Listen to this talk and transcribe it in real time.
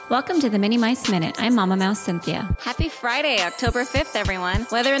Welcome to the Minnie Mice Minute. I'm Mama Mouse Cynthia. Happy Friday, October 5th, everyone.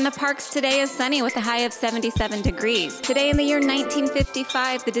 Weather in the parks today is sunny with a high of 77 degrees. Today in the year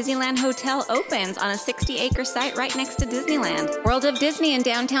 1955, the Disneyland Hotel opens on a 60-acre site right next to Disneyland. World of Disney in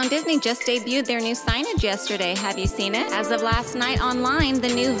downtown Disney just debuted their new signage yesterday. Have you seen it? As of last night online,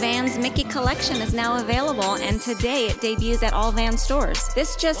 the new VANS Mickey collection is now available, and today it debuts at all VANS stores.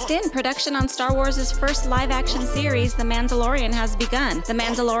 This just in, production on Star Wars' first live-action series, The Mandalorian, has begun. The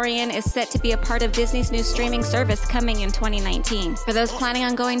Mandalorian is set to be a part of Disney's new streaming service coming in 2019. For those planning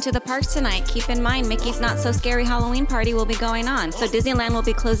on going to the parks tonight, keep in mind Mickey's Not So Scary Halloween Party will be going on, so Disneyland will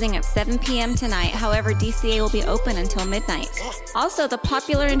be closing at 7 p.m. tonight. However, DCA will be open until midnight. Also, the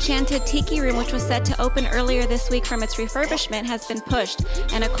popular Enchanted Tiki Room, which was set to open earlier this week from its refurbishment, has been pushed,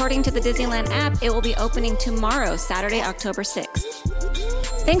 and according to the Disneyland app, it will be opening tomorrow, Saturday, October 6th.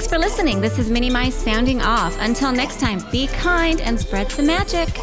 Thanks for listening. This is Minnie Mice sounding off. Until next time, be kind and spread some magic.